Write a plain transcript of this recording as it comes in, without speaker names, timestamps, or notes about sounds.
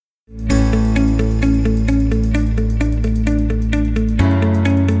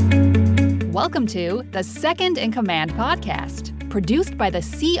Welcome to the Second in Command podcast, produced by the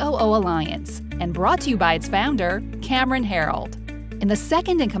COO Alliance and brought to you by its founder, Cameron Herold. In the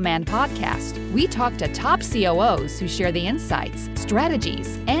Second in Command podcast, we talk to top COOs who share the insights,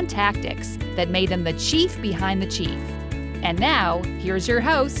 strategies, and tactics that made them the chief behind the chief. And now, here's your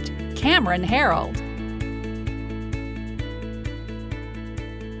host, Cameron Herold.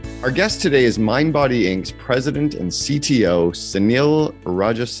 Our guest today is Mindbody Inc.'s president and CTO, Sunil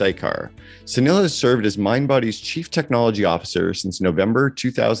Rajasekar. Sunil has served as Mindbody's chief technology officer since November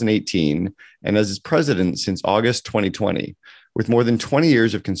 2018 and as its president since August 2020. With more than 20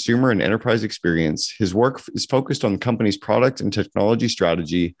 years of consumer and enterprise experience, his work is focused on the company's product and technology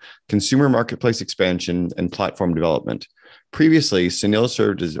strategy, consumer marketplace expansion, and platform development. Previously, Sunil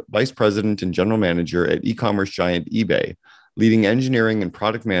served as vice president and general manager at e-commerce giant eBay, leading engineering and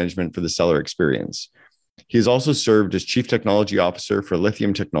product management for the seller experience. He has also served as chief technology officer for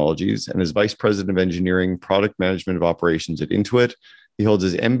Lithium Technologies and as vice president of engineering, product management of operations at Intuit. He holds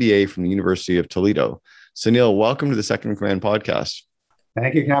his MBA from the University of Toledo. Sunil, welcome to the Second in Command podcast.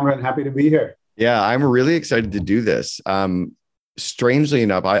 Thank you, Cameron. Happy to be here. Yeah, I'm really excited to do this. Strangely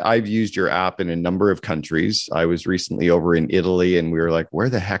enough, I've used your app in a number of countries. I was recently over in Italy and we were like, where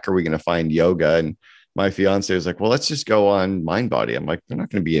the heck are we going to find yoga? And my fiance was like, well, let's just go on Mindbody. I'm like, they're not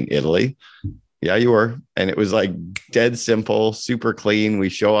going to be in Italy. Yeah, you were. And it was like dead simple, super clean. We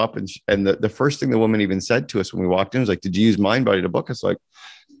show up and the first thing the woman even said to us when we walked in was like, did you use Mindbody to book us? Like,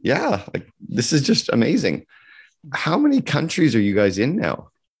 yeah, like this is just amazing. How many countries are you guys in now?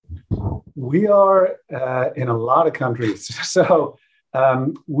 We are in a lot of countries. So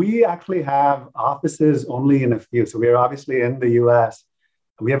we actually have offices only in a few. So we're obviously in the US.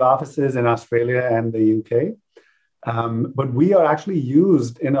 We have offices in Australia and the UK, but we are actually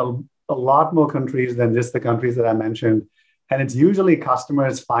used in a lot more countries than just the countries that I mentioned. And it's usually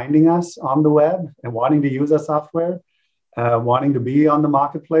customers finding us on the web and wanting to use our software, wanting to be on the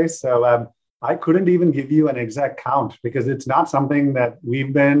marketplace. So I couldn't even give you an exact count because it's not something that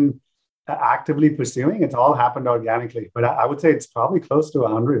we've been actively pursuing. It's all happened organically, but I would say it's probably close to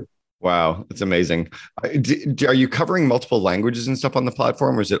 100. Wow, that's amazing. Are you covering multiple languages and stuff on the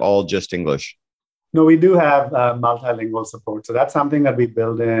platform, or is it all just English? No, we do have multilingual support. So that's something that we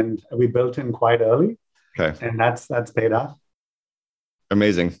built in quite early. Okay. And that's paid off.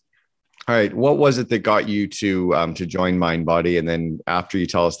 Amazing. All right. What was it that got you to join Mindbody? And then after you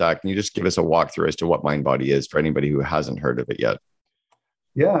tell us that, can you just give us a walkthrough as to what Mindbody is for anybody who hasn't heard of it yet?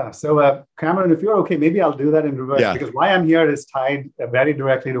 Yeah. So Cameron, if you're okay, maybe I'll do that in reverse because why I'm here is tied very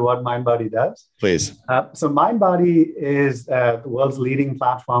directly to what Mindbody does. Please. So Mindbody is the world's leading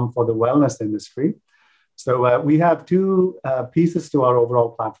platform for the wellness industry. So we have two pieces to our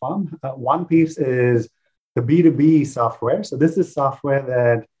overall platform. One piece is the B2B software. So this is software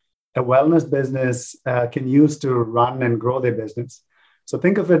that a wellness business can use to run and grow their business. So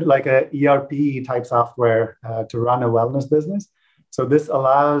think of it like a ERP type software to run a wellness business. So this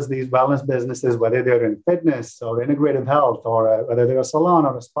allows these wellness businesses, whether they're in fitness or integrative health, or whether they're a salon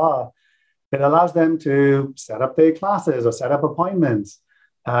or a spa, it allows them to set up their classes or set up appointments,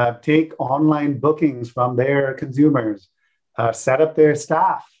 take online bookings from their consumers, set up their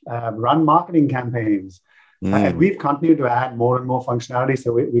staff, run marketing campaigns. And we've continued to add more and more functionality.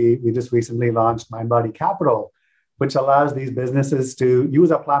 So we just recently launched Mindbody Capital, which allows these businesses to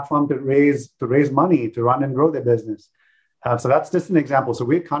use our platform to raise money, to run and grow their business. So that's just an example. So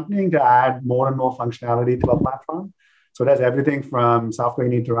we're continuing to add more and more functionality to our platform. So that's everything from software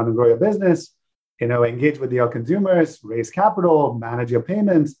you need to run and grow your business, engage with your consumers, raise capital, manage your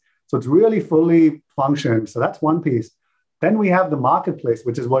payments. So it's really fully functioned. So that's one piece. Then we have the marketplace,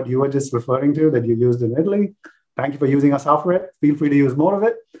 which is what you were just referring to that you used in Italy. Thank you for using our software. Feel free to use more of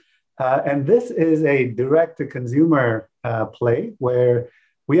it. And this is a direct-to-consumer play where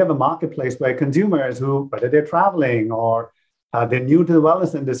we have a marketplace where consumers who, whether they're traveling or they're new to the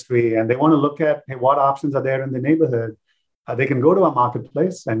wellness industry and they want to look at what options are there in the neighborhood, they can go to our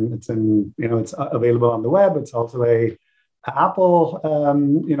marketplace and it's available on the web. It's also a Apple,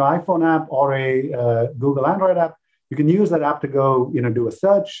 iPhone app or a Google Android app. You can use that app to go, do a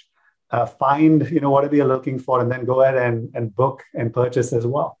search, find, whatever you're looking for, and then go ahead and book and purchase as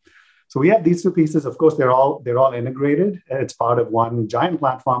well. So we have these two pieces. Of course, they're all integrated. It's part of one giant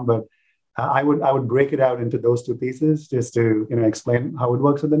platform, but I would break it out into those two pieces just to explain how it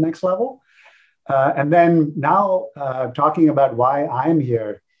works at the next level. And then now talking about why I'm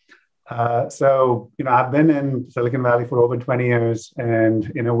here. So I've been in Silicon Valley for over 20 years,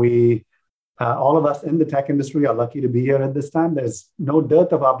 and we all of us in the tech industry are lucky to be here at this time. There's no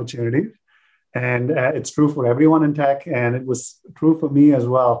dearth of opportunities, and it's true for everyone in tech, and it was true for me as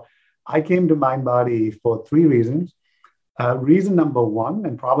well. I came to MindBody for three reasons. Reason number one,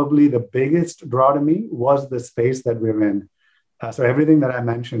 and probably the biggest draw to me, was the space that we're in. So everything that I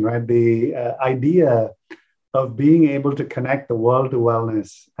mentioned, right? The idea of being able to connect the world to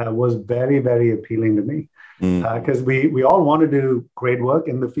wellness was very, very appealing to me. Because we all want to do great work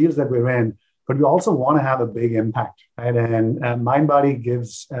in the fields that we're in, but we also want to have a big impact, right? And MindBody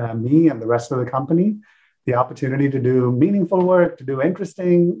gives me and the rest of the company the opportunity to do meaningful work, to do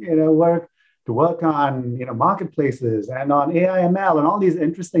interesting, work, to work on, marketplaces and on AI ML and all these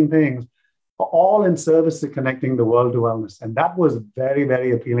interesting things, all in service to connecting the world to wellness. And that was very,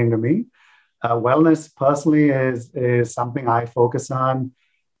 very appealing to me. Wellness personally is something I focus on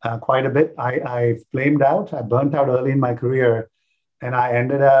quite a bit. I flamed out. I burnt out early in my career, and I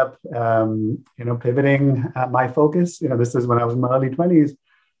ended up, pivoting my focus. This is when I was in my early 20s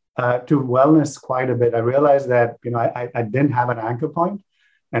to wellness quite a bit. I realized that I didn't have an anchor point,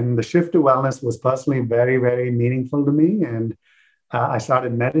 and the shift to wellness was personally very, very meaningful to me. And I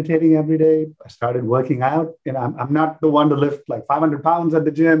started meditating every day. I started working out. I'm not the one to lift like 500 pounds at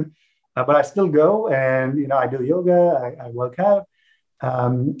the gym, but I still go and I do yoga. I work out.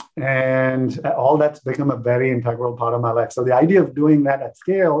 And all that's become a very integral part of my life. So the idea of doing that at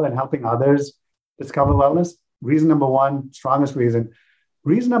scale and helping others discover wellness, reason number one, strongest reason.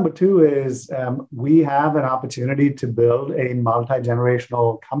 Reason number two is we have an opportunity to build a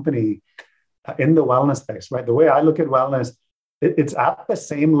multi-generational company in the wellness space, right? The way I look at wellness, it's at the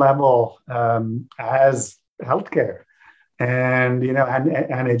same level as healthcare and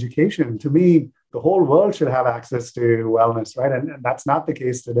education. To me, the whole world should have access to wellness, right? And that's not the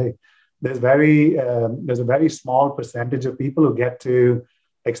case today. There's a very small percentage of people who get to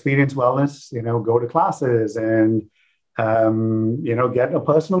experience wellness, go to classes and, get a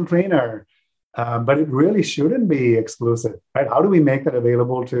personal trainer. But it really shouldn't be exclusive, right? How do we make that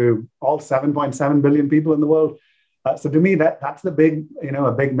available to all 7.7 billion people in the world? So to me, that's the big,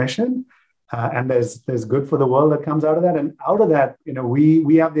 a big mission. And there's good for the world that comes out of that. And out of that,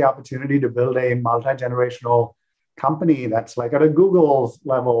 we have the opportunity to build a multi-generational company that's like at a Google's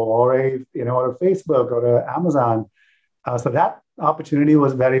level or a Facebook or a Amazon. So that opportunity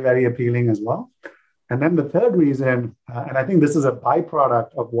was very, very appealing as well. And then the third reason, and I think this is a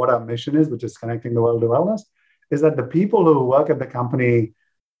byproduct of what our mission is, which is connecting the world to wellness, is that the people who work at the company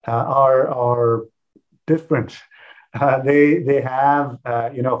are different. They have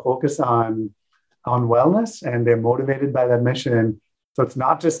focus on wellness, and they're motivated by that mission. So it's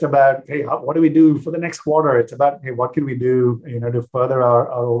not just about, hey, what do we do for the next quarter? It's about, hey, what can we do to further our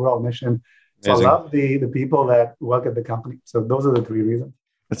overall mission? So amazing. I love the people that work at the company. So those are the three reasons.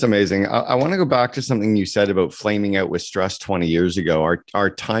 That's amazing. I want to go back to something you said about flaming out with stress 20 years ago. Our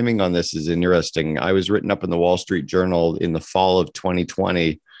timing on this is interesting. I was written up in the Wall Street Journal in the fall of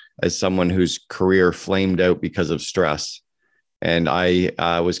 2020 as someone whose career flamed out because of stress. And I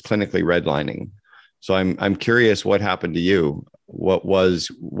was clinically redlining. So I'm curious what happened to you.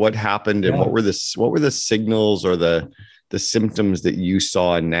 What happened and what were the signals or the symptoms that you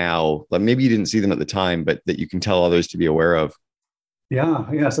saw now? Like maybe you didn't see them at the time, but that you can tell others to be aware of.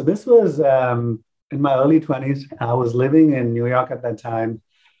 Yeah. So this was in my early 20s. I was living in New York at that time.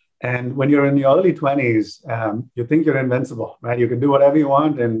 And when you're in your early 20s, you think you're invincible, right? You can do whatever you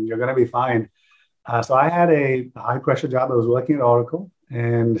want and you're going to be fine. So I had a high pressure job. I was working at Oracle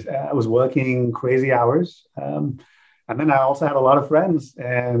and I was working crazy hours. And then I also had a lot of friends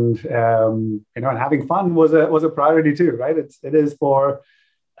and, and having fun was a priority too, right? It is for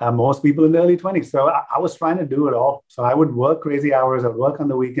most people in the early 20s. So I was trying to do it all. So I would work crazy hours. I would work on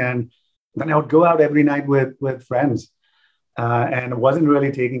the weekend. Then I would go out every night with friends. And wasn't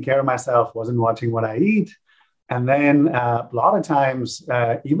really taking care of myself, wasn't watching what I eat. And then a lot of times,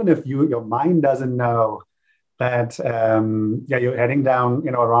 even if your mind doesn't know that, you're heading down,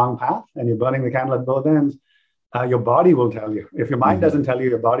 a wrong path and you're burning the candle at both ends, your body will tell you. If your mind doesn't tell you,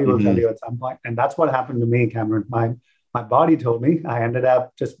 your body will tell you at some point. And that's what happened to me, Cameron. My body told me. I ended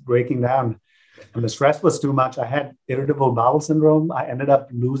up just breaking down. And the stress was too much. I had irritable bowel syndrome. I ended up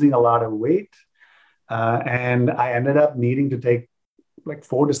losing a lot of weight. And I ended up needing to take like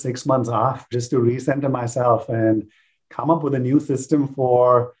 4 to 6 months off just to recenter myself and come up with a new system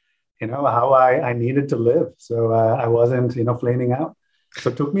for, how I needed to live. So I wasn't, flaming out. So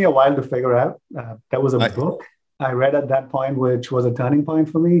it took me a while to figure out. There was a book I read at that point, which was a turning point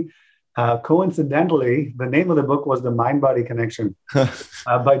for me. Coincidentally, the name of the book was The Mind-Body Connection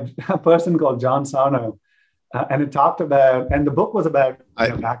by a person called John Sarno. And it talked about, and the book was about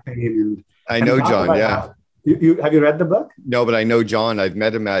back pain. And I know John, yeah. You have you read the book? No, but I know John. I've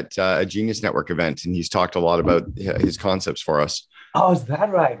met him at a Genius Network event, and he's talked a lot about his concepts for us. Oh, is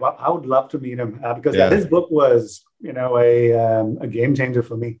that right? Well, I would love to meet him because Yeah. his book was, a game changer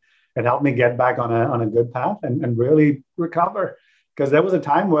for me. It helped me get back on a good path and really recover. Because there was a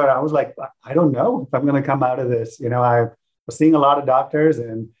time where I was like, I don't know if I'm going to come out of this. I was seeing a lot of doctors,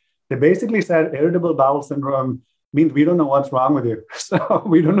 and they basically said irritable bowel syndrome means we don't know what's wrong with you, so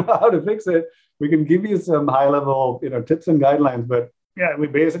we don't know how to fix it. We can give you some high level, tips and guidelines, but yeah, we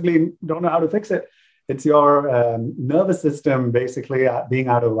basically don't know how to fix it. It's your nervous system basically being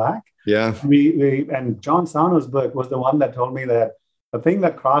out of whack. Yeah. And John Sarno's book was the one that told me that the thing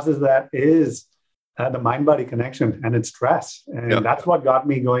that crosses that is the mind-body connection, and it's stress. And that's what got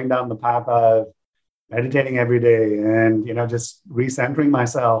me going down the path of meditating every day and, just recentering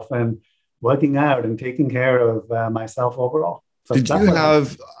myself and working out and taking care of myself overall. So did you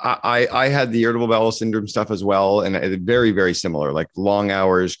have, I had the irritable bowel syndrome stuff as well. And very, very similar, like long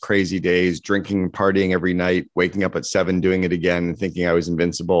hours, crazy days, drinking, partying every night, waking up at 7, doing it again and thinking I was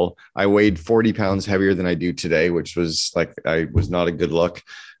invincible. I weighed 40 pounds heavier than I do today, which was I was not a good look.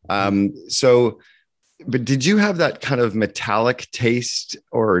 But did you have that kind of metallic taste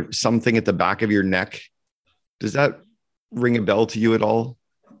or something at the back of your neck? Does that ring a bell to you at all?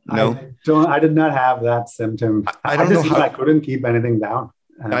 No, I did not have that symptom. I don't know how I couldn't keep anything down.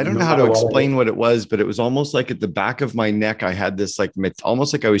 I don't know how to explain what it was, but it was almost like at the back of my neck, I had this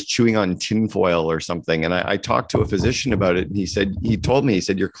almost like I was chewing on tinfoil or something. And I talked to a physician about it. And he told me,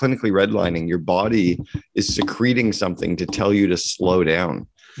 you're clinically redlining. Your body is secreting something to tell you to slow down.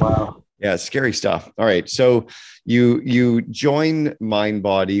 Wow. Yeah, scary stuff. All right. So you join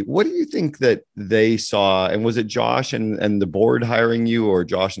MindBody. What do you think that they saw? And was it Josh and the board hiring you, or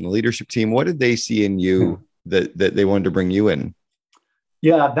Josh and the leadership team? What did they see in you that they wanted to bring you in?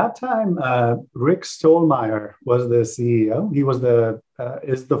 Yeah, at that time, Rick Stollmeyer was the CEO. He was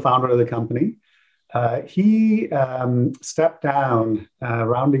is the founder of the company. He stepped down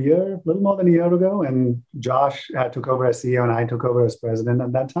around a little more than a year ago, and Josh took over as CEO and I took over as president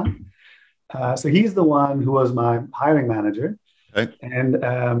at that time. So he's the one who was my hiring manager. Okay. And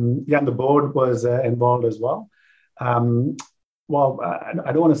the board was involved as well. I don't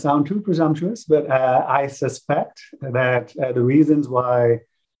want to sound too presumptuous, but I suspect that the reasons why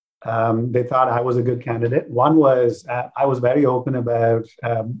they thought I was a good candidate, one was I was very open about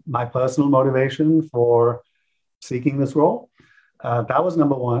my personal motivation for seeking this role. That was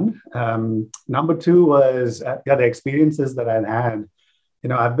number one. Number two was the experiences that I'd had.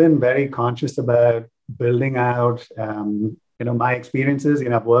 I've been very conscious about building out, my experiences.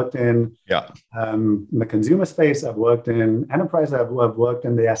 I've worked in the consumer space. I've worked in enterprise. I've worked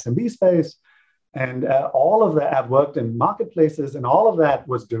in the SMB space. And all of that, I've worked in marketplaces, and all of that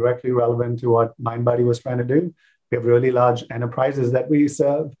was directly relevant to what MindBody was trying to do. We have really large enterprises that we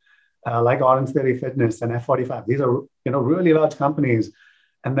serve, like Orange Theory Fitness and F45. These are, really large companies.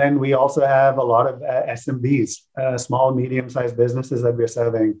 And then we also have a lot of SMBs, small, medium-sized businesses that we're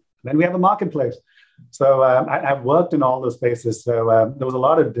serving. And then we have a marketplace. So I've worked in all those spaces. So there was a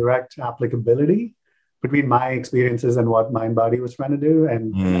lot of direct applicability between my experiences and what MindBody was trying to do.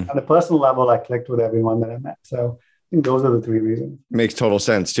 And on a personal level, I clicked with everyone that I met. So I think those are the three reasons. Makes total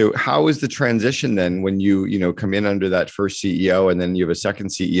sense too. How is the transition then when you come in under that first CEO and then you have a second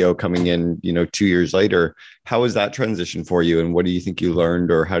CEO coming in, 2 years later? How was that transition for you? And what do you think you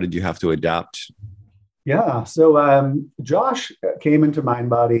learned, or how did you have to adapt? Yeah. So Josh came into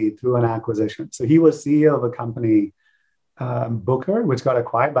MindBody through an acquisition. So he was CEO of a company, Booker, which got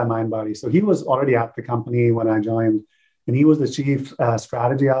acquired by MindBody. So he was already at the company when I joined, and he was the chief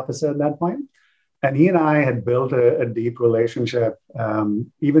strategy officer at that point. And he and I had built a deep relationship,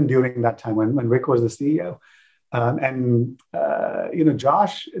 even during that time when Rick was the CEO.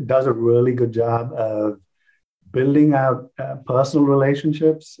 Josh does a really good job of building out personal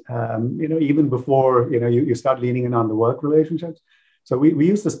relationships, even before, you start leaning in on the work relationships. So we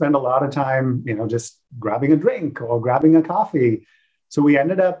used to spend a lot of time, just grabbing a drink or grabbing a coffee. So we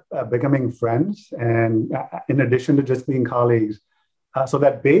ended up becoming friends, and in addition to just being colleagues. So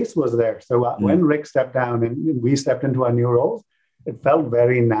that base was there. So when Rick stepped down and we stepped into our new roles, it felt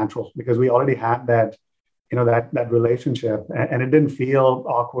very natural because we already had that, that relationship, and it didn't feel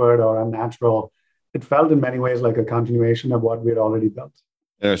awkward or unnatural. It felt in many ways like a continuation of what we had already built.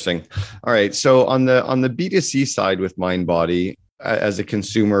 Interesting. All right. So on the B2C side with MindBody, as a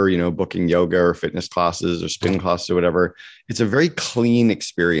consumer, booking yoga or fitness classes or spin classes or whatever, it's a very clean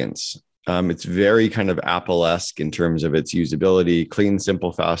experience. It's very kind of Apple-esque in terms of its usability, clean,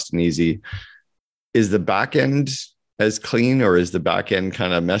 simple, fast, and easy. Is the back end as clean, or is the back end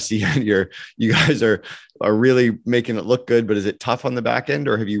kind of messy and you guys are really making it look good, but is it tough on the back end,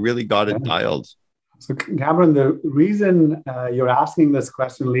 or have you really got it dialed? So, Cameron, the reason you're asking this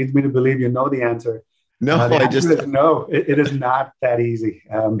question leads me to believe you know the answer. No, The answer is no, it is not that easy.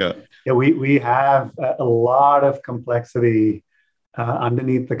 Yeah. Yeah, we have a lot of complexity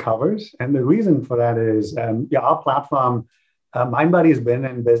underneath the covers. And the reason for that is, our platform, MindBody has been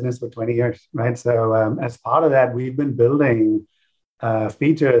in business for 20 years, right? So as part of that, we've been building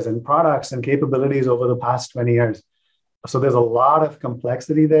features and products and capabilities over the past 20 years. So there's a lot of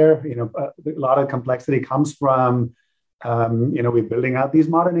complexity there. A lot of complexity comes from, we're building out these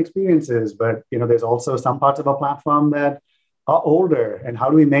modern experiences, but, there's also some parts of our platform that are older. And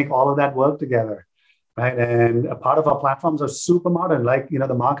how do we make all of that work together, right? And a part of our platforms are super modern, like,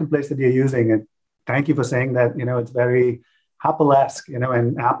 the marketplace that you're using. And thank you for saying that, it's very Apple-esque,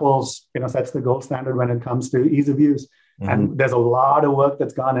 and Apple's, sets the gold standard when it comes to ease of use. Mm-hmm. And there's a lot of work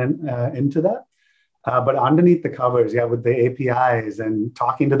that's gone into that. But underneath the covers, with the APIs and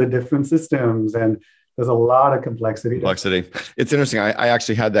talking to the different systems, and there's a lot of complexity. It's interesting. I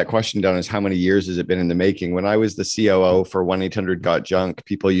actually had that question down as how many years has it been in the making? When I was the COO for 1-800-GOT-JUNK,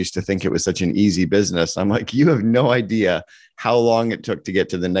 people used to think it was such an easy business. I'm like, you have no idea how long it took to get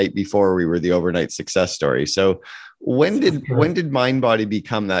to the night before we were the overnight success story. So when did MindBody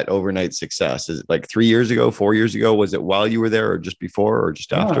become that overnight success? Is it like 3 years ago, 4 years ago? Was it while you were there, or just before, or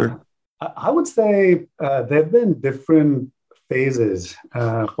just after? I would say there have been different phases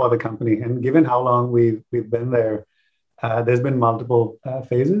for the company, and given how long we've been there, there's been multiple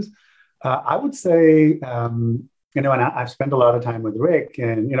phases. I would say, and I've spent a lot of time with Rick,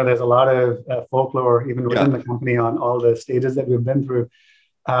 and there's a lot of folklore even within the company on all the stages that we've been through.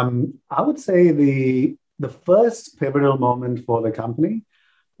 I would say the first pivotal moment for the company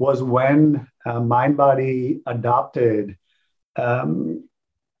was when MindBody adopted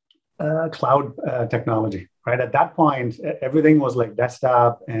cloud technology, right? At that point, everything was like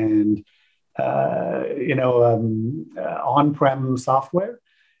desktop and, on-prem software.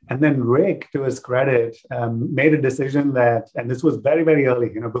 And then Rick, to his credit, made a decision that, and this was very, very early,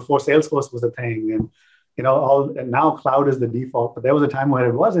 before Salesforce was a thing, and, and now cloud is the default, but there was a time where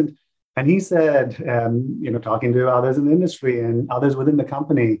it wasn't. And he said, talking to others in the industry and others within the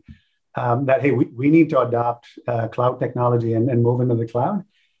company, that, hey, we need to adopt cloud technology and move into the cloud.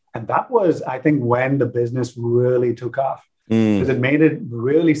 And that was, I think, when the business really took off, because it made it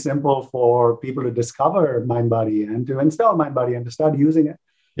really simple for people to discover MindBody and to install MindBody and to start using it.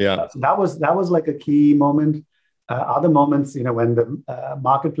 Yeah, so that was like a key moment. Other moments, when the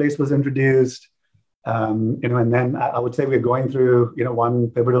marketplace was introduced, and then I would say we're going through, one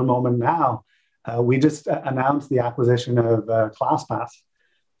pivotal moment now. We just announced the acquisition of ClassPass,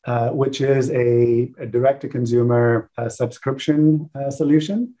 which is a direct-to-consumer subscription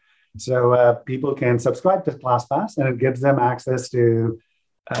solution. So people can subscribe to ClassPass, and it gives them access to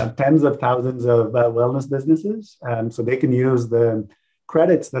tens of thousands of wellness businesses. So they can use the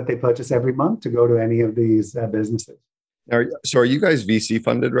credits that they purchase every month to go to any of these businesses. So are you guys VC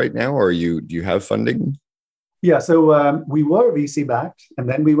funded right now, or do you have funding? Yeah, so we were VC backed, and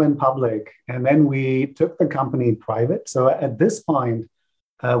then we went public, and then we took the company private. So at this point,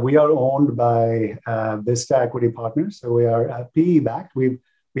 we are owned by Vista Equity Partners. So we are PE backed. We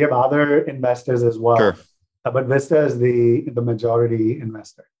have other investors as well, sure. But Vista is the majority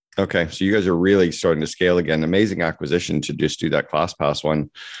investor. Okay, so you guys are really starting to scale again. Amazing acquisition to just do that ClassPass one.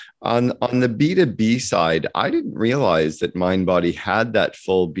 On the B2B side, I didn't realize that MindBody had that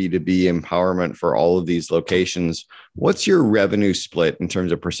full B2B empowerment for all of these locations. What's your revenue split in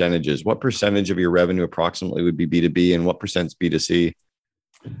terms of percentages? What percentage of your revenue approximately would be B2B, and what percent's B2C?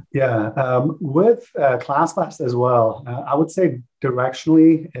 Yeah, with ClassPass as well, I would say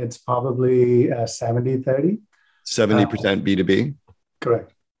directionally, it's probably 70-30. 70% B2B?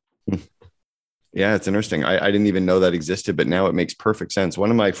 Correct. Yeah, it's interesting. I didn't even know that existed, but now it makes perfect sense. One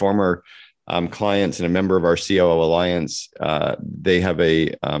of my former clients and a member of our COO Alliance, they have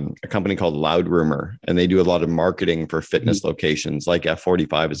a company called Loud Rumor, and they do a lot of marketing for fitness locations, like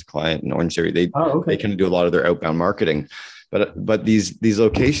F45 is a client in Orange Theory. They kind of do a lot of their outbound marketing. But these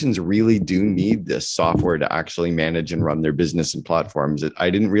locations really do need this software to actually manage and run their business and platforms. I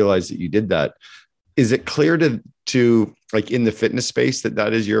didn't realize that you did that. Is it clear to like in the fitness space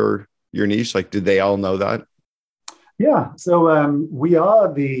that is your niche? Like, did they all know that? Yeah. So we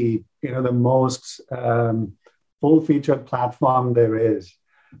are the most full-featured platform there is,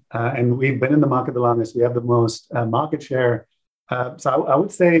 and we've been in the market the longest. We have the most market share. So I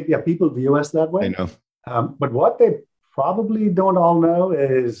would say, people view us that way. I know. But what they probably don't all know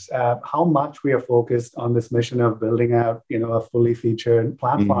is how much we are focused on this mission of building out, a fully featured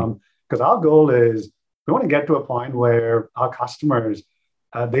platform. Because our goal is we want to get to a point where our customers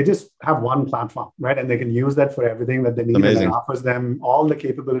They just have one platform, right? And they can use that for everything that they need. Amazing. And it offers them all the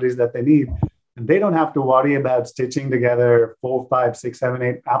capabilities that they need. And they don't have to worry about stitching together 4, 5, 6, 7,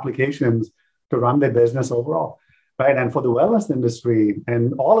 8 applications to run their business overall, right? And for the wellness industry,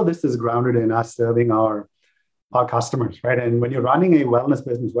 and all of this is grounded in us serving our customers, right? And when you're running a wellness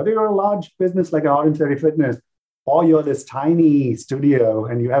business, whether you're a large business like Orange Theory Fitness, or you're this tiny studio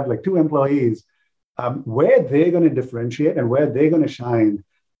and you have like 2 employees, where they're going to differentiate and where they're going to shine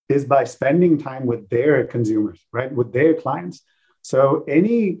is by spending time with their consumers, right? With their clients. So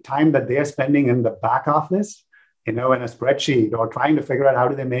any time that they're spending in the back office, in a spreadsheet or trying to figure out how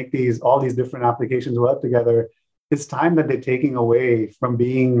do they make all these different applications work together, it's time that they're taking away from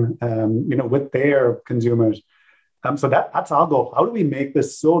being, with their consumers. So that's our goal. How do we make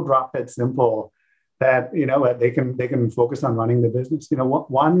this so drop dead simple that, they can focus on running the business?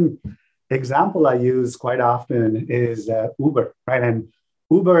 One example I use quite often is Uber, right? And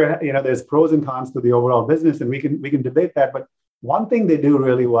Uber, there's pros and cons to the overall business, and we can debate that. But one thing they do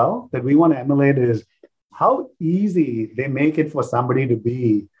really well that we want to emulate is how easy they make it for somebody to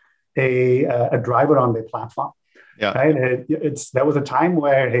be a driver on their platform. Yeah. Right. There was a time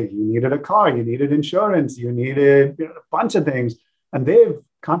where, hey, you needed a car, you needed insurance, you needed a bunch of things, and they've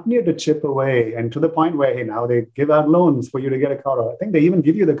continued to chip away, and to the point where, hey, now they give out loans for you to get a car. I think they even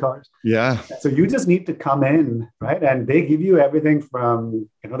give you the cars. Yeah. So you just need to come in, right, and they give you everything from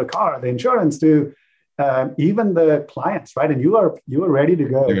the car, the insurance, to even the clients, right? And you are ready to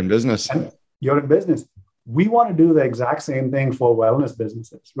go. You're in business. And you're in business. We want to do the exact same thing for wellness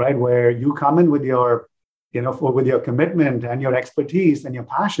businesses, right? Where you come in with your with your commitment and your expertise and your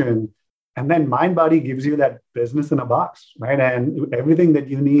passion. And then MindBody gives you that business in a box, right? And everything that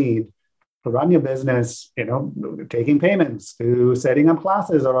you need to run your business, taking payments, to setting up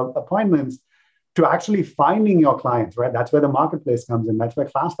classes or appointments, to actually finding your clients, right? That's where the marketplace comes in. That's where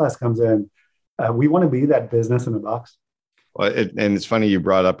ClassPass comes in. We want to be that business in a box. Well, and it's funny you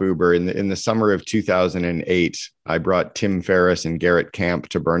brought up Uber. In the summer of 2008, I brought Tim Ferriss and Garrett Camp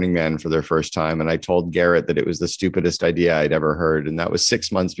to Burning Man for their first time. And I told Garrett that it was the stupidest idea I'd ever heard. And that was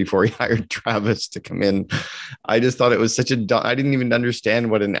 6 months before he hired Travis to come in. I just thought it was I didn't even understand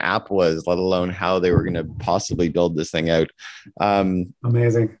what an app was, let alone how they were going to possibly build this thing out.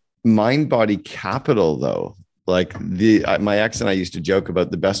 Amazing. MindBody Capital, though. Like my ex and I used to joke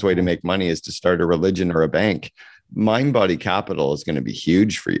about the best way to make money is to start a religion or a bank. MindBody Capital is going to be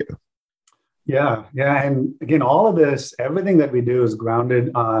huge for you. Yeah. And again, all of this, everything that we do is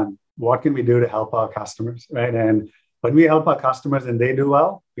grounded on what can we do to help our customers, right? And when we help our customers and they do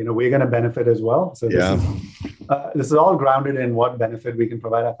well, we're going to benefit as well. So this is all grounded in what benefit we can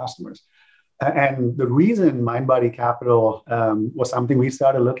provide our customers. And the reason MindBody Capital was something we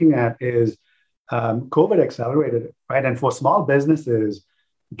started looking at is COVID accelerated it, right? And for small businesses,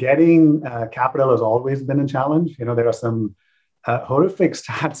 getting capital has always been a challenge. There are some horrific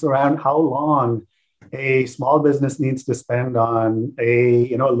stats around how long a small business needs to spend on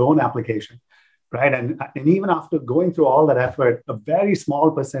a loan application, right? And even after going through all that effort, a very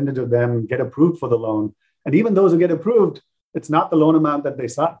small percentage of them get approved for the loan. And even those who get approved, it's not the loan amount that they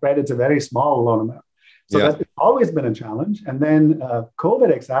sought, right? It's a very small loan amount. So that's always been a challenge. And then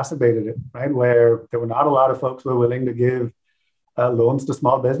COVID exacerbated it, right? Where there were not a lot of folks who were willing to give loans to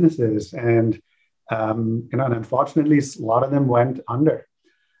small businesses. And, and unfortunately, a lot of them went under.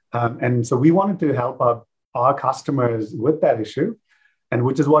 And so we wanted to help our customers with that issue, and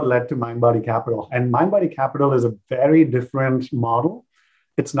which is what led to MindBody Capital. And MindBody Capital is a very different model.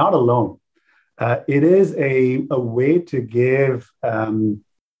 It's not a loan. It is a way to give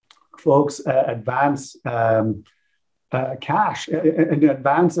folks advance cash in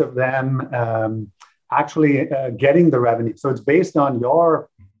advance of them actually getting the revenue. So it's based on your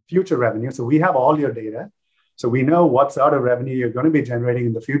future revenue. So we have all your data. So we know what sort of revenue you're going to be generating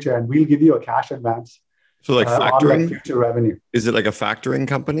in the future, and we'll give you a cash advance. So like factoring? On that future revenue. Is it like a factoring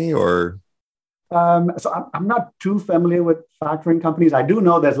company or? So I'm not too familiar with factoring companies. I do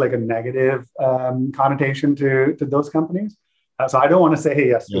know there's like a negative connotation to those companies. So I don't want to say, hey,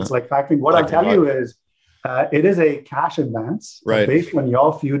 yes, it's like factoring. What I'll tell you is it is a cash advance based on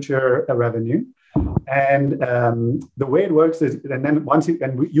your future revenue. And the way it works is, and then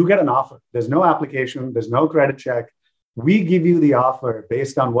you get an offer. There's no application. There's no credit check. We give you the offer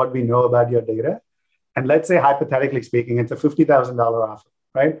based on what we know about your data. And let's say, hypothetically speaking, it's a $50,000 offer,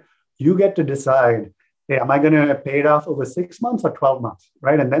 right? You get to decide, hey, am I going to pay it off over 6 months or 12 months,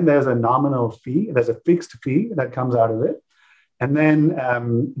 right? And then there's a nominal fee. There's a fixed fee that comes out of it. And then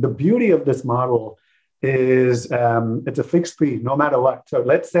the beauty of this model is it's a fixed fee no matter what. So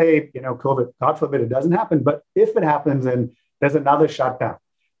let's say, COVID, God forbid it doesn't happen, but if it happens and there's another shutdown,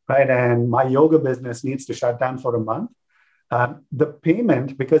 right? And my yoga business needs to shut down for a month. The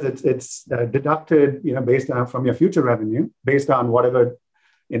payment, because it's deducted, based on from your future revenue, based on whatever,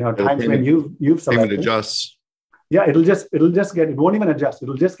 time frame you've selected. Payment adjusts. Yeah, it won't even adjust.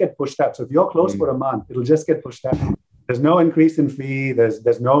 It'll just get pushed out. So if you're closed for a month, it'll just get pushed out. There's no increase in fee.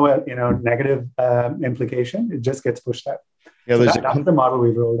 There's no, negative implication. It just gets pushed out. Yeah, so that's the model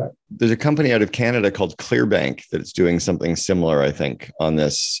we've rolled out. There's a company out of Canada called Clearbank that's doing something similar, I think, on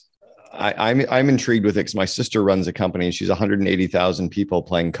this. I'm intrigued with it because my sister runs a company and she's 180,000 people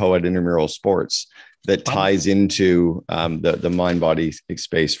playing co-ed intramural sports that ties into the mind-body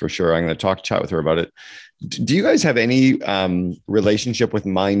space for sure. I'm going to chat with her about it. Do you guys have any relationship with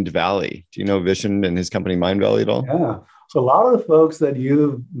Mindvalley? Do you know Vishen and his company Mindvalley at all? Yeah. So a lot of the folks that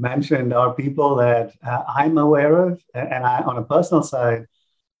you've mentioned are people that I'm aware of, and on a personal side.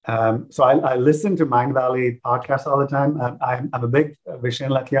 So I listen to Mindvalley podcasts all the time. I'm a big Vishen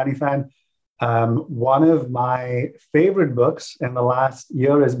Lakhiani fan. One of my favorite books in the last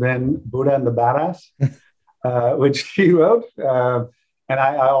year has been Buddha and the Badass, which he wrote. And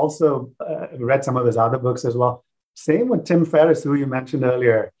I also read some of his other books as well. Same with Tim Ferriss, who you mentioned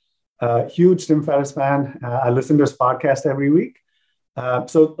earlier. Huge Tim Ferriss fan. I listen to his podcast every week.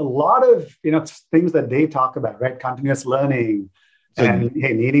 So a lot of things that they talk about, right? Continuous learning, and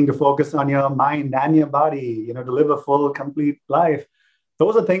needing to focus on your mind and your body, to live a full, complete life.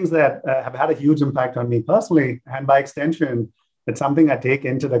 Those are things that have had a huge impact on me personally, and by extension, it's something I take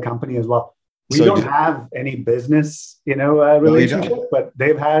into the company as well. We don't have any business, relationship, but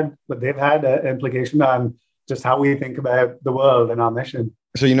they've had an implication on just how we think about the world and our mission.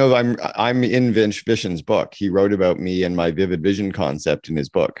 So, I'm in Vishen's book. He wrote about me and my vivid vision concept in his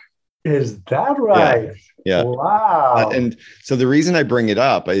book. Is that right? Yeah. Wow. And so the reason I bring it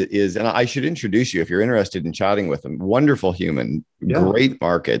up is, and I should introduce you if you're interested in chatting with him. Wonderful human, great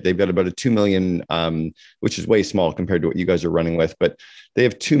market. They've got about a 2 million, which is way small compared to what you guys are running with, but they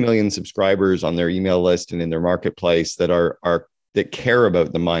have 2 million subscribers on their email list and in their marketplace that that care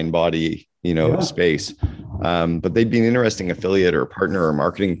about the mind body, space. But they'd be an interesting affiliate or partner or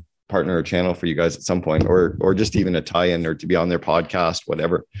marketing partner or channel for you guys at some point, or just even a tie-in or to be on their podcast,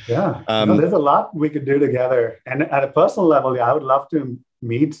 whatever. Yeah. There's a lot we could do together. And at a personal level, I would love to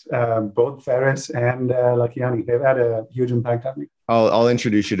meet both Ferriss and Lakhiani. They've had a huge impact on me. I'll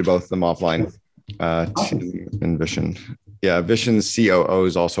introduce you to both of them offline. Awesome. Tim and Vishen. Yeah. Vishen's COO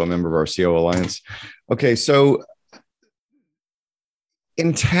is also a member of our CO Alliance. Okay. So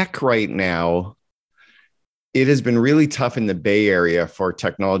in tech right now, it has been really tough in the Bay Area for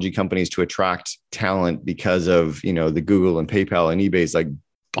technology companies to attract talent because of, the Google and PayPal and eBay's like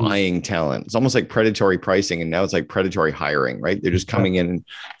buying talent. It's almost like predatory pricing. And now it's like predatory hiring, right? They're just coming in and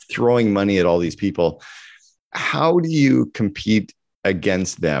throwing money at all these people. How do you compete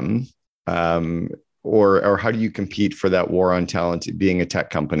against them? Or how do you compete for that war on talent being a tech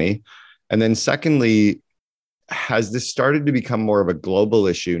company? And then secondly, has this started to become more of a global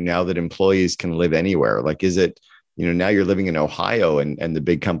issue now that employees can live anywhere? Like, is it, now you're living in Ohio and the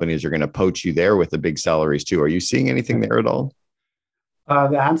big companies are going to poach you there with the big salaries too. Are you seeing anything there at all?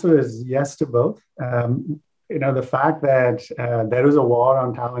 The answer is yes to both. The fact that there is a war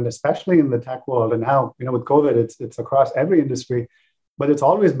on talent, especially in the tech world, and now, with COVID, it's across every industry, but it's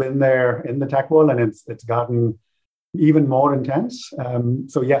always been there in the tech world, and it's gotten even more intense.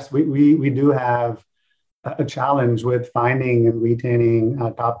 So yes, we do have a challenge with finding and retaining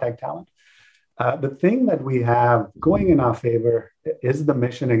top tech talent. The thing that we have going in our favor is the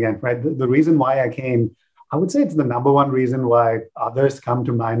mission again, right? The reason why I came, I would say it's the number one reason why others come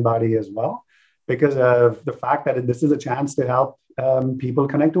to Mindbody as well, because of the fact that this is a chance to help people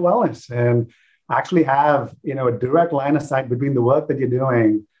connect to wellness and actually have, a direct line of sight between the work that you're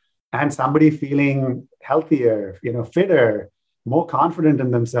doing and somebody feeling healthier, fitter, more confident in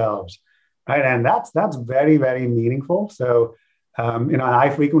themselves. Right. And that's very, very meaningful. So, I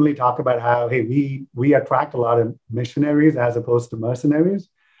frequently talk about how, hey, we attract a lot of missionaries as opposed to mercenaries.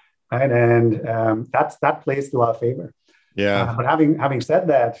 Right. And that plays to our favor. Yeah. But having said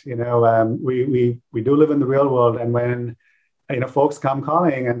that, we do live in the real world. And when, folks come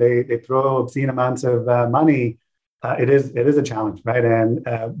calling and they throw obscene amounts of money, it is a challenge. Right. And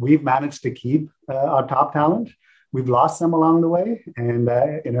we've managed to keep our top talent. We've lost some along the way. And,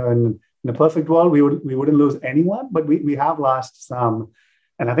 in a perfect world, we wouldn't lose anyone, but we have lost some.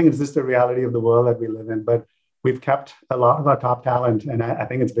 And I think it's just the reality of the world that we live in. But we've kept a lot of our top talent. And I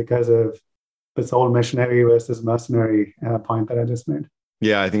think it's because of this whole missionary versus mercenary point that I just made.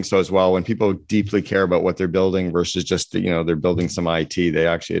 Yeah, I think so as well. When people deeply care about what they're building versus just, they're building some IT,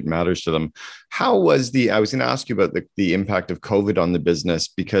 it matters to them. How was I was going to ask you about the impact of COVID on the business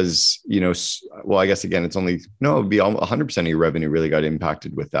because, well, I guess again, it'd be 100% of your revenue really got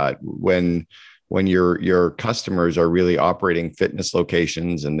impacted with that. When your customers are really operating fitness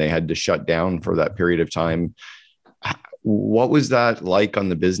locations and they had to shut down for that period of time, what was that like on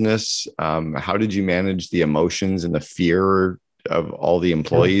the business? How did you manage the emotions and the fear of all the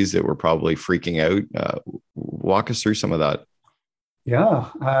employees that were probably freaking out? Walk us through some of that. Yeah,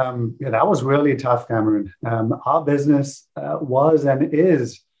 that was really tough, Cameron. Our business was and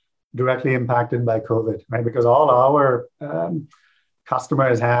is directly impacted by COVID, right? Because all our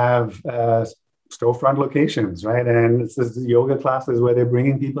customers have storefront locations, right? And it's this yoga classes where they're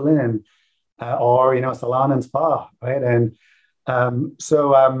bringing people in, or salon and spa, right? And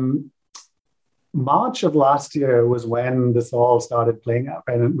so March of last year was when this all started playing out,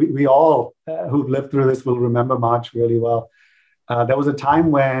 right? And we all who've lived through this will remember March really well. There was a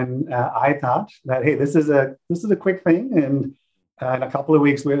time when I thought that, hey, this is a quick thing, and in a couple of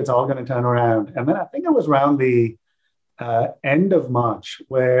weeks, it's all going to turn around. And then I think it was around the end of March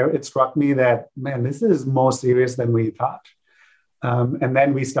where it struck me that, man, this is more serious than we thought. And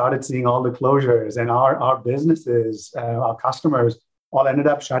then we started seeing all the closures, and our businesses, our customers, all ended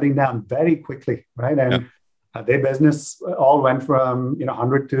up shutting down very quickly, right? And their business all went from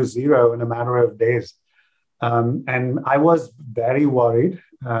 100 to 0 in a matter of days. And I was very worried.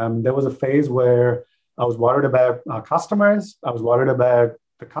 There was a phase where I was worried about our customers. I was worried about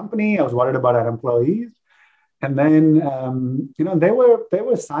the company. I was worried about our employees. And then, there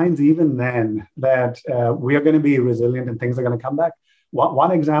were signs even then that we are going to be resilient and things are going to come back.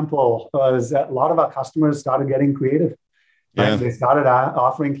 One example was that a lot of our customers started getting creative. Yeah. They started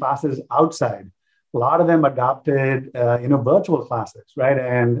offering classes outside. A lot of them adopted, virtual classes, right?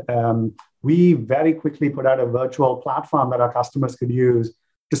 And we very quickly put out a virtual platform that our customers could use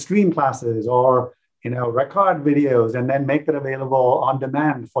to stream classes or, record videos and then make it available on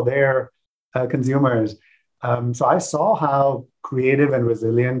demand for their consumers. So I saw how creative and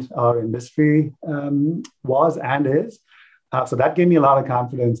resilient our industry was and is. So that gave me a lot of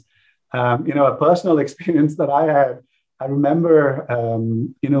confidence. A personal experience that I had, I remember,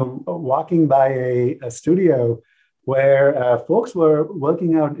 walking by a studio where folks were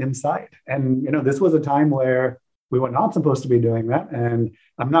working out inside. And, this was a time where we were not supposed to be doing that. And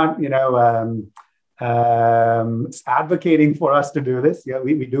I'm not, advocating for us to do this. Yeah,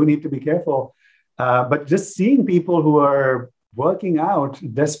 we do need to be careful. But just seeing people who are working out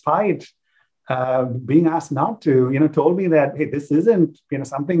despite being asked not to, told me that, hey, this isn't,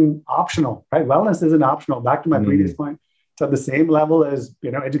 something optional, right? Wellness isn't optional. Back to my previous point. It's at the same level as,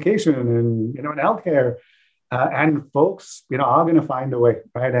 education and, in healthcare. And folks, are going to find a way,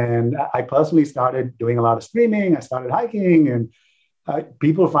 right? And I personally started doing a lot of streaming. I started hiking, and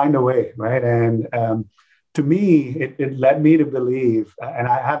people find a way, right? And to me, it led me to believe, and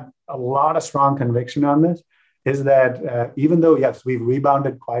I have a lot of strong conviction on this, is that even though, yes, we've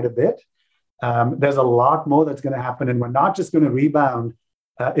rebounded quite a bit, there's a lot more that's going to happen. And we're not just going to rebound.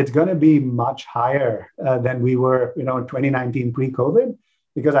 It's going to be much higher than we were, in 2019 pre-COVID,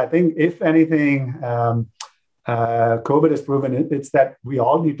 because I think if anything, COVID has proven it's that we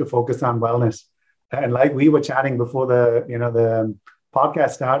all need to focus on wellness. And like we were chatting before the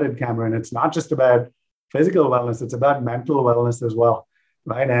podcast started, Cameron, it's not just about physical wellness, it's about mental wellness as well,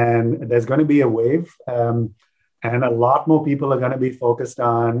 right? And there's going to be a wave, and a lot more people are going to be focused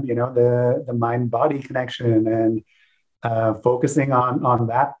on, the mind-body connection and focusing on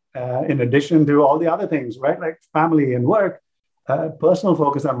that in addition to all the other things, right? Like family and work. Personal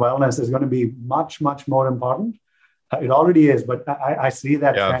focus on wellness is going to be much, much more important. It already is, but I see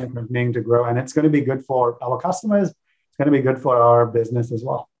that trend continuing to grow, and it's going to be good for our customers. It's going to be good for our business as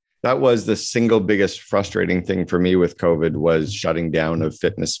well. That was the single biggest frustrating thing for me with COVID, was shutting down of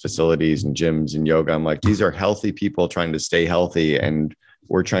fitness facilities and gyms and yoga. I'm like, these are healthy people trying to stay healthy, and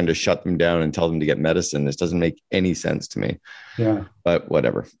we're trying to shut them down and tell them to get medicine. This doesn't make any sense to me. Yeah, but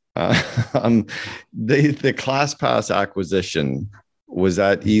whatever. The ClassPass acquisition, was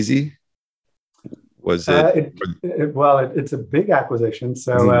that easy? Was it? It's a big acquisition,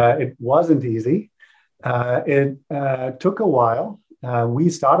 so it wasn't easy. It took a while. We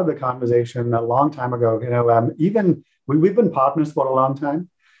started the conversation a long time ago. Even we've been partners for a long time,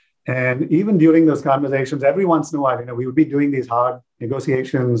 and even during those conversations, every once in a while, we would be doing these hard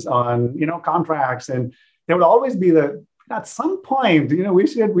negotiations on contracts, and there would always be at some point,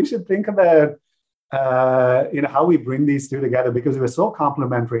 we should think about how we bring these two together, because we're so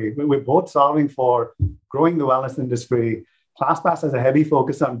complementary. We're both solving for growing the wellness industry, ClassPass has a heavy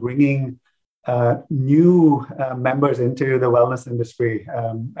focus on bringing new members into the wellness industry.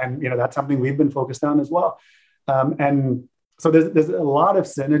 And that's something we've been focused on as well. And so there's a lot of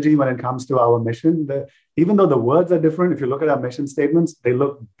synergy when it comes to our mission. Even though the words are different, if you look at our mission statements, they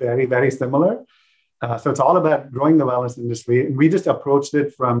look very, very similar. So it's all about growing the wellness industry. And we just approached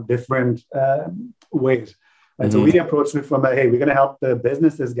it from different ways. And so we approached it from, hey, we're going to help the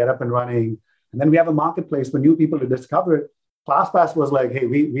businesses get up and running. And then we have a marketplace for new people to discover it. ClassPass was like, hey,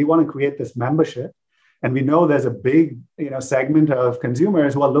 we want to create this membership. And we know there's a big segment of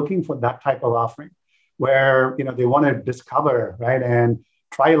consumers who are looking for that type of offering where they want to discover, right, and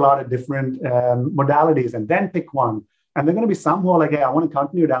try a lot of different modalities and then pick one. And they're going to be some who are like, hey, I want to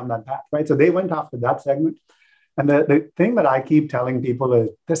continue down that path, right? So they went after that segment. And the thing that I keep telling people is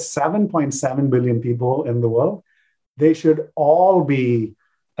there's 7.7 billion people in the world. They should all be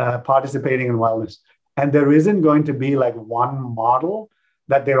participating in wellness. And there isn't going to be like one model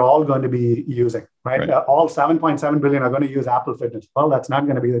that they're all going to be using, right? All 7.7 billion are going to use Apple Fitness. Well, that's not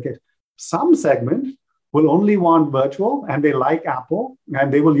going to be the case. Some segment will only want virtual and they like Apple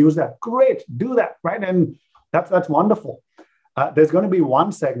and they will use that. Great, do that, right? And that's wonderful. There's going to be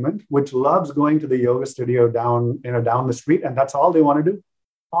one segment which loves going to the yoga studio down the street, and that's all they want to do.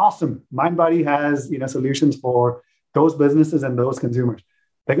 Awesome. MindBody has solutions for those businesses and those consumers.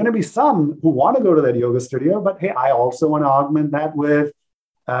 There are going to be some who want to go to that yoga studio, but hey, I also want to augment that with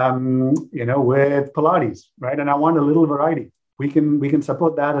with Pilates, right? And I want a little variety. We can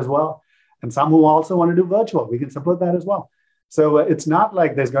support that as well. And some who also want to do virtual, we can support that as well. So it's not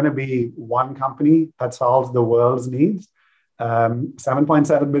like there's going to be one company that solves the world's needs.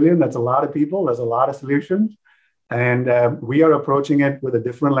 7.7 billion, that's a lot of people. There's a lot of solutions. And we are approaching it with a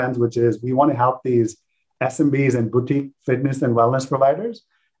different lens, which is we want to help these SMBs and boutique fitness and wellness providers.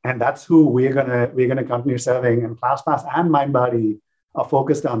 And that's who we're gonna continue serving. And ClassPass and MindBody are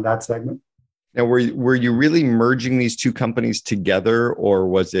focused on that segment. Now, were you really merging these two companies together, or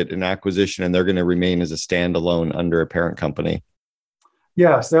was it an acquisition and they're going to remain as a standalone under a parent company?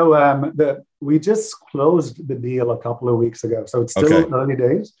 Yeah, so we just closed the deal a couple of weeks ago, so it's still early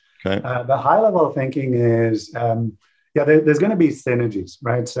days. Okay. The high level thinking is, there's going to be synergies,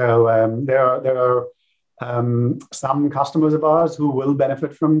 right? So there are some customers of ours who will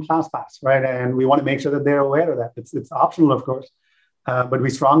benefit from ClassPass, right? And we want to make sure that they're aware of that. It's optional, of course. But we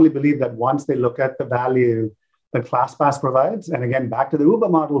strongly believe that once they look at the value that ClassPass provides, and again, back to the Uber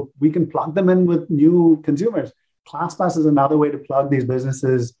model, we can plug them in with new consumers. ClassPass is another way to plug these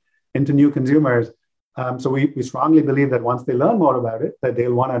businesses into new consumers. So we strongly believe that once they learn more about it, that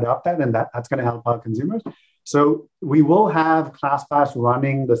they'll want to adopt that, and that's going to help our consumers. So we will have ClassPass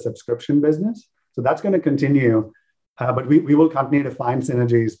running the subscription business. So that's going to continue. But we will continue to find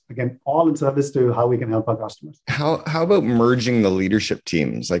synergies, again, all in service to how we can help our customers. How about merging the leadership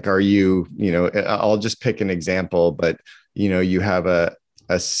teams? Like, are you, I'll just pick an example, but, you have a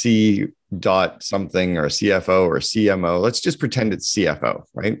C dot something or a CFO or a CMO. Let's just pretend it's CFO,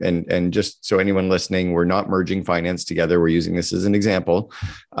 right? And just so anyone listening, we're not merging finance together. We're using this as an example.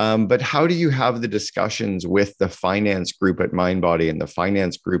 But how do you have the discussions with the finance group at MindBody and the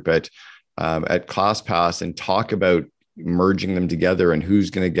finance group at ClassPass and talk about merging them together and who's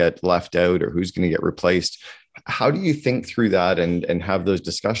going to get left out or who's going to get replaced? How do you think through that and have those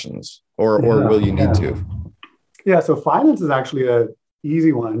discussions, or will you need to? Yeah, so finance is actually a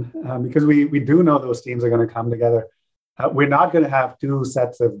easy one because we do know those teams are going to come together. We're not going to have two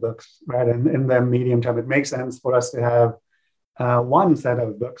sets of books, right? In the medium term, it makes sense for us to have one set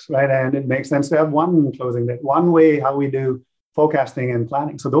of books, right? And it makes sense to have one closing date, one way how we do forecasting and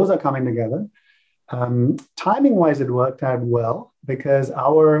planning. So those are coming together. Timing wise, it worked out well because the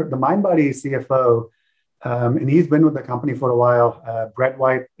MindBody CFO, and he's been with the company for a while, Brett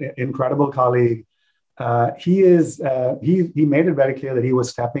White, incredible colleague. He made it very clear that he was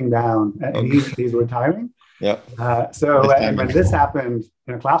stepping down and he's retiring. Yeah. And when this happened,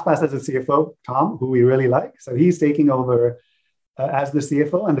 ClassPass has a CFO, Tom, who we really like. So he's taking over as the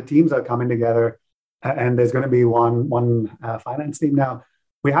CFO, and the teams are coming together. And there's going to be one finance team. Now,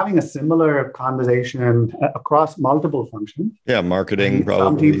 we're having a similar conversation across multiple functions. Yeah, marketing, probably.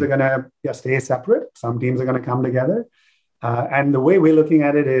 Some teams are going to stay separate. Some teams are going to come together. And the way we're looking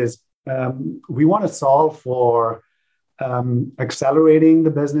at it is we want to solve for accelerating the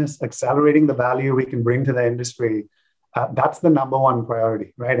business, accelerating the value we can bring to the industry. That's the number one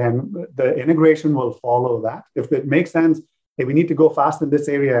priority, right? And the integration will follow that. If it makes sense, hey, we need to go fast in this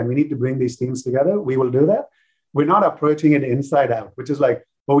area and we need to bring these teams together, we will do that. We're not approaching it inside out, which is like,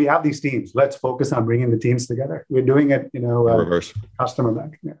 well, we have these teams. Let's focus on bringing the teams together. We're doing it, reverse. Customer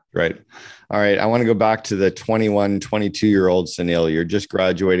back. Yeah. Right. All right. I want to go back to the 21, 22-year-old Sunil. You're just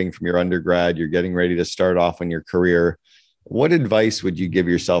graduating from your undergrad. You're getting ready to start off in your career. What advice would you give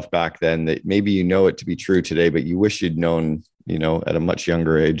yourself back then that maybe you know it to be true today, but you wish you'd known, at a much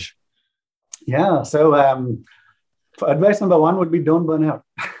younger age? Yeah. So advice number one would be don't burn out.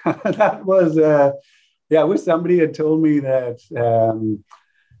 That was, I wish somebody had told me that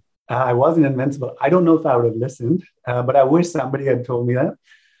I wasn't invincible. I don't know if I would have listened, but I wish somebody had told me that.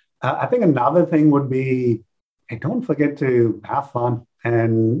 I think another thing would be, don't forget to have fun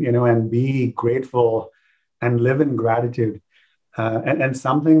and be grateful and live in gratitude. And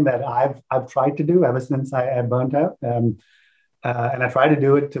something that I've tried to do ever since I burnt out. And I try to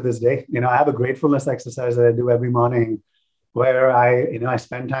do it to this day. I have a gratefulness exercise that I do every morning where I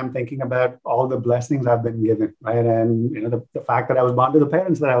spend time thinking about all the blessings I've been given, right? And, the fact that I was born to the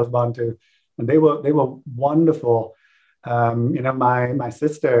parents that I was born to, and they were wonderful. My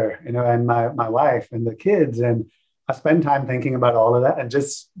sister, and my wife and the kids. And I spend time thinking about all of that and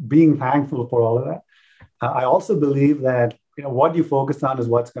just being thankful for all of that. I also believe that, what you focus on is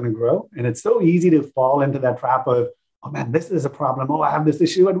what's going to grow. And it's so easy to fall into that trap of, oh man, this is a problem. Oh, I have this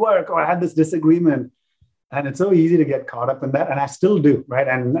issue at work, or I had this disagreement. And it's so easy to get caught up in that. And I still do, right?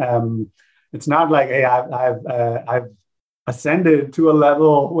 And it's not like, hey, I've ascended to a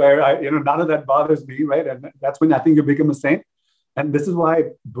level where none of that bothers me, right? And that's when I think you become a saint. And this is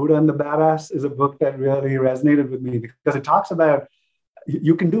why Buddha and the Badass is a book that really resonated with me, because it talks about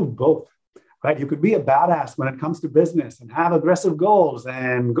you can do both, right? You could be a badass when it comes to business and have aggressive goals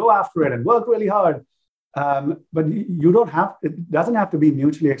and go after it and work really hard. But it doesn't have to be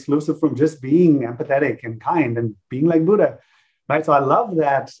mutually exclusive from just being empathetic and kind and being like Buddha, right? So I love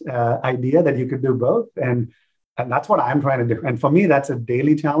that idea that you could do both. And that's what I'm trying to do. And for me, that's a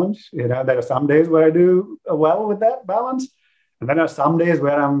daily challenge. There are some days where I do well with that balance. And then there are some days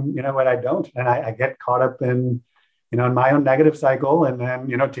where where I don't. And I get caught up in my own negative cycle. And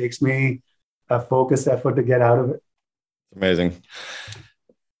then, it takes me a focused effort to get out of it. Amazing.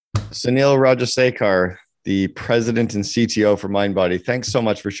 Sunil Rajasekar, the president and CTO for Mindbody. Thanks so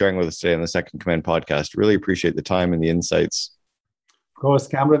much for sharing with us today on the Second Command podcast. Really appreciate the time and the insights. Of course,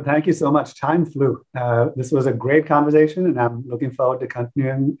 Cameron, thank you so much. Time flew. This was a great conversation, and I'm looking forward to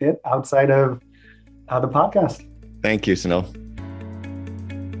continuing it outside of the podcast. Thank you, Sunil.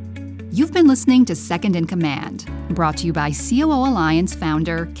 You've been listening to Second in Command, brought to you by COO Alliance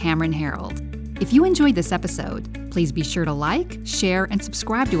founder Cameron Herold. If you enjoyed this episode, please be sure to like, share, and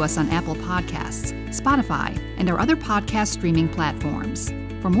subscribe to us on Apple Podcasts, Spotify, and our other podcast streaming platforms.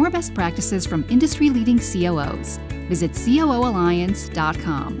 For more best practices from industry-leading COOs, visit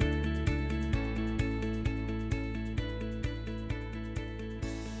COOalliance.com.